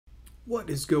What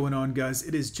is going on, guys?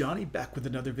 It is Johnny back with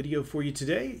another video for you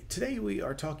today. Today we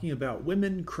are talking about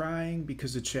women crying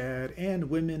because of Chad and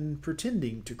women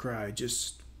pretending to cry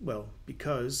just, well,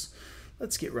 because.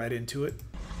 Let's get right into it.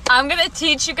 I'm gonna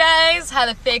teach you guys how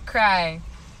to fake cry.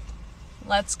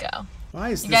 Let's go.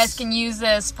 You guys can use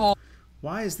this for...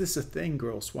 Why is this a thing,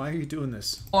 girls? Why are you doing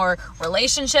this? For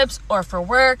relationships, or for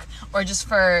work, or just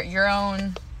for your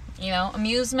own,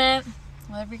 amusement.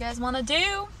 Whatever you guys want to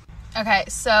do. Okay,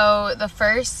 so the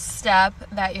first step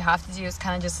that you have to do is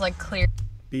kind of just like clear.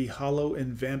 Be hollow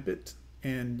and vamp it,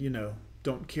 and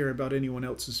don't care about anyone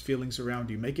else's feelings around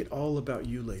you. Make it all about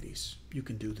you, ladies. You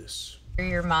can do this.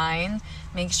 Your mind.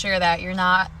 Make sure that you're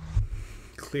not...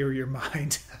 Clear your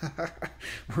mind.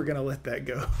 We're gonna let that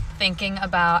go. Thinking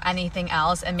about anything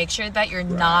else, and make sure that you're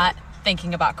not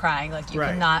thinking about crying. Like you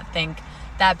cannot think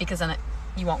that, because then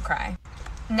you won't cry.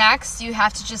 Next, you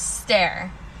have to just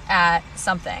stare at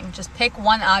something. Just pick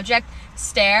one object,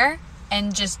 stare,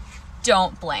 and just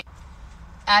don't blink.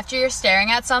 After you're staring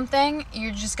at something,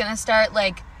 you're just gonna start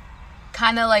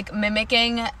kind of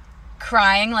mimicking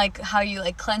crying, like how you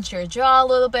clench your jaw a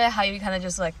little bit, how you kind of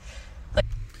just like.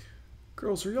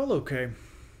 Girls, are y'all okay?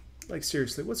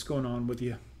 Seriously, what's going on with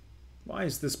you? Why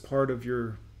is this part of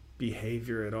your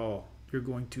behavior at all? You're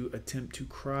going to attempt to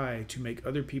cry to make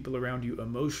other people around you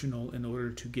emotional in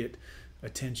order to get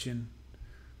attention.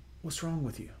 What's wrong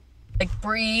with you?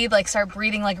 Breathe, start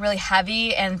breathing really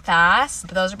heavy and fast.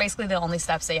 But those are basically the only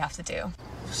steps that you have to do.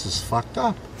 This is fucked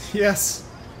up. Yes.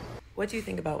 What do you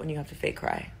think about when you have to fake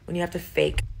cry? When you have to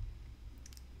fake...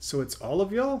 So it's all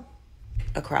of y'all?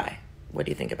 A cry. What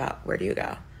do you think about? Where do you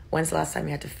go? When's the last time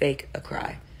you had to fake a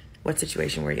cry? What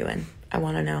situation were you in? I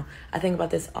want to know. I think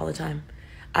about this all the time.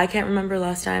 I can't remember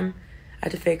last time I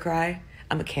had to fake cry.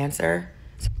 I'm a Cancer.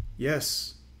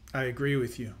 Yes, I agree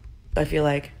with you. I feel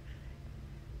like...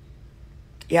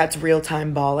 Yeah, it's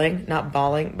real-time bawling. Not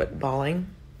bawling, but bawling.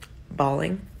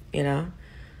 Bawling, I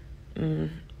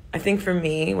think for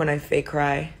me, when I fake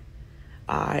cry,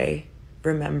 I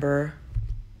remember...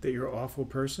 That you're an awful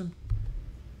person?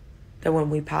 That when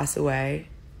we pass away,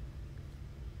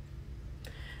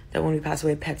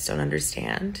 pets don't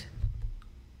understand.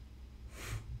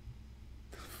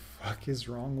 The fuck is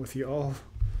wrong with y'all?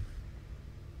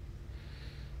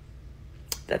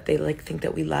 That they think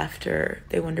that we left, or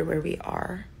they wonder where we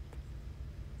are.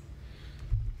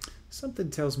 Something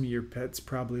tells me your pet's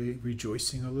probably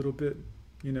rejoicing a little bit.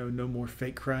 No more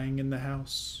fake crying in the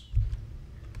house.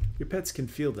 Your pets can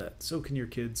feel that. So can your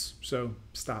kids. So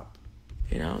stop.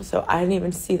 So I didn't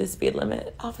even see the speed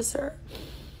limit, officer.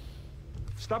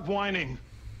 Stop whining.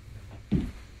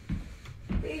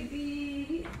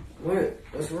 Baby. What?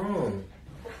 What's wrong?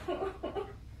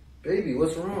 Baby,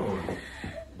 what's wrong?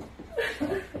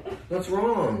 What's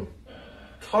wrong?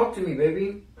 Talk to me,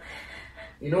 baby.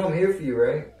 You know I'm here for you,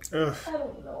 right? Ugh. I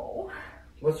don't know.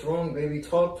 What's wrong, baby?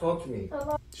 Talk to me.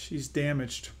 She's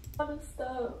damaged. A lot of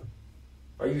stuff.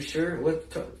 Are you sure?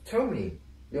 Tell me.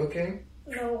 You okay?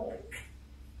 No.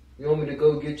 You want me to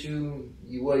go get you?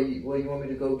 You want me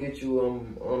to go get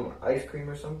you? Ice cream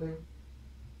or something?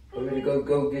 Want me to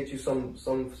go get you some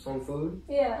food?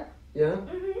 Yeah. Yeah.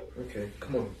 Mm-hmm. Okay,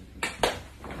 come on.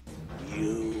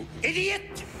 You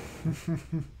idiot!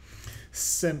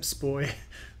 Simps, boy.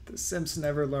 The simps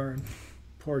never learn.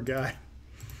 Poor guy.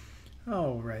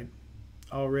 All right.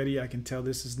 Already I can tell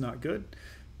this is not good.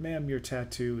 Ma'am, your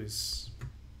tattoo is...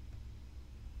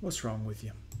 What's wrong with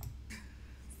you?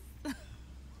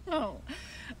 Oh,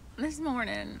 this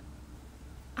morning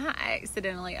I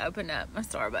accidentally opened up my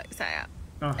Starbucks app.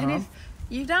 And if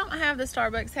you don't have the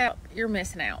Starbucks app, you're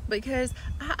missing out, because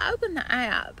I opened the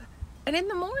app and in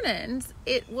the mornings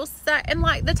it will say, and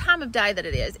the time of day that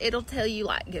it is, it'll tell you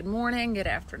good morning, good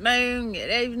afternoon,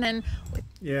 good evening.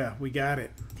 Yeah, we got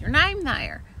it. Your name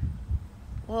there.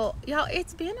 Well, y'all,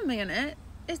 it's been a minute.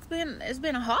 It's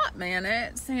been a hot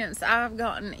minute since I've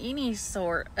gotten any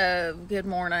sort of good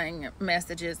morning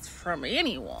messages from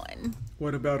anyone.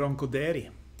 What about Uncle Daddy?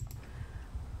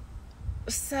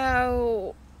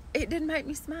 So it didn't make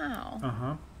me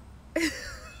smile.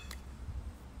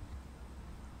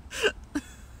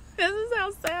 This is how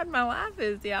sad my life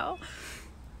is, y'all.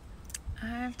 I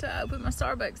have to open my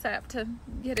Starbucks app to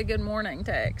get a good morning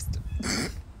text.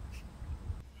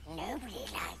 Nobody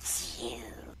likes you.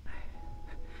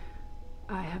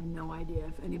 I have no idea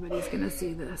if anybody's gonna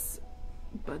see this,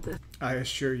 but I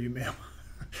assure you, ma'am.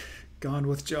 Gone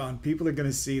with John. People are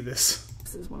gonna see this.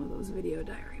 This is one of those video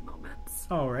diary moments.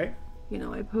 All right.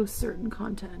 I post certain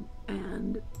content,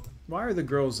 and... Why are the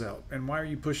girls out, and why are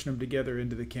you pushing them together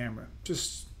into the camera?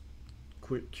 Just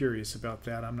curious about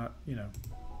that. I'm not,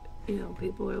 You know,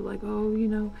 people are like, oh, you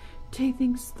know, take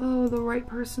things slow, the right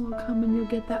person will come and you'll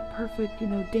get that perfect, you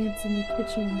know, dance in the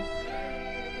kitchen,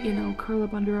 you know, curl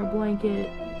up under a blanket,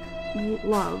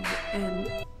 love. And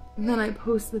then I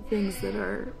post the things that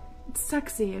are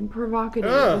sexy and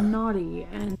provocative and naughty.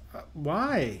 And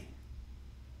why?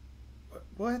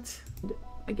 What?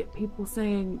 I get people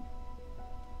saying,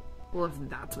 well, if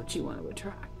that's what you want to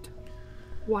attract,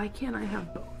 why can't I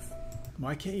have both?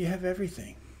 Why can't you have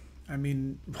everything? I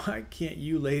mean, why can't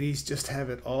you ladies just have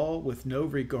it all with no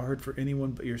regard for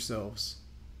anyone but yourselves?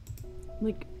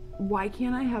 Like, why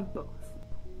can't I have both?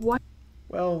 Why?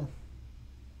 Well,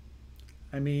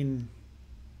 I mean,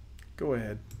 go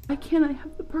ahead. Why can't I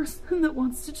have the person that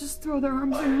wants to just throw their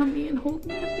arms around me and hold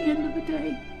me at the end of the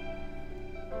day?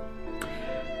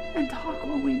 And talk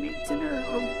while we make dinner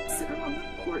or sit on the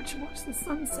porch and watch the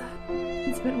sunset.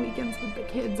 And spend weekends with the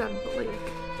kids out at the lake.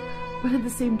 But at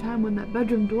the same time, when that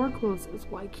bedroom door closes,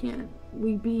 why can't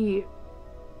we be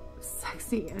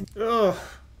sexy and... Ugh.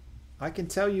 I can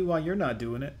tell you why you're not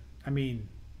doing it. I mean,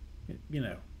 you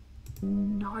know.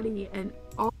 Naughty and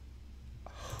all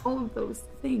of those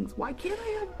things. Why can't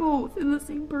I have both in the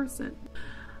same person?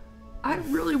 I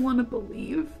really want to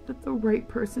believe that the right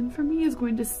person for me is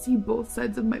going to see both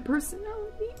sides of my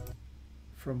personality.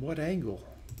 From what angle?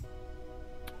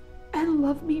 And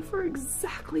love me for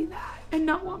exactly that. And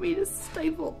not want me to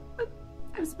stifle.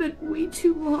 I've spent way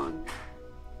too long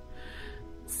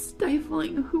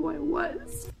stifling who I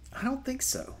was. I don't think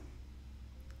so.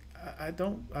 I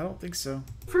don't think so.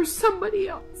 For somebody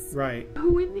else. Right.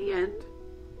 Who in the end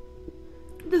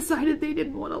decided they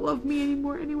didn't want to love me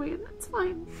anymore anyway, and that's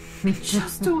fine. I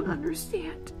just don't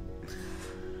understand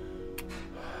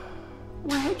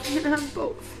why I can't have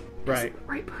both. Right. The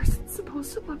right person's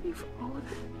supposed to love you for all of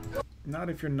it. Not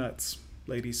if you're nuts,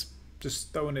 ladies.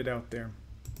 Just throwing it out there.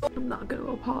 I'm not going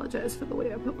to apologize for the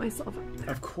way I put myself out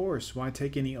there. Of course. Why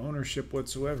take any ownership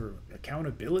whatsoever?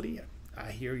 Accountability?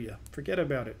 I hear you. Forget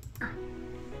about it.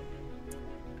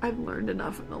 I've learned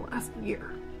enough in the last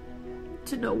year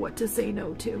to know what to say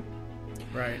no to.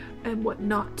 Right. And what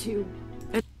not to.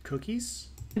 And cookies?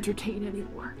 Entertain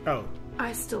anymore. Oh.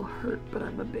 I still hurt, but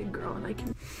I'm a big girl and I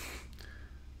can...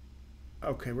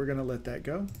 Okay, we're gonna let that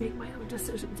go. Make my own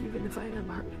decisions even if I am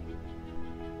hurting.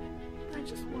 I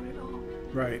just want it all.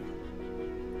 Right.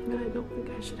 And I don't think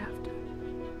I should have to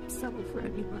settle for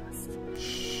any less.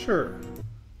 Sure.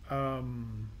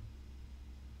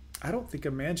 I don't think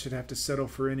a man should have to settle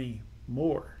for any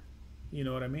more. You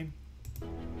know what I mean?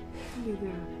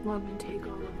 Either love and take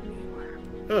all of me or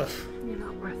you're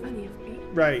not worth any of me.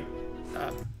 Right.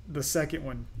 The second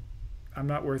one. I'm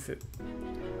not worth it.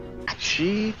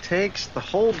 She takes the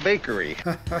whole bakery.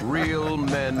 Real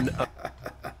men.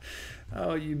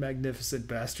 Oh, you magnificent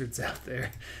bastards out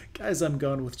there. Guys, I'm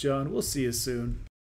gone with John. We'll see you soon.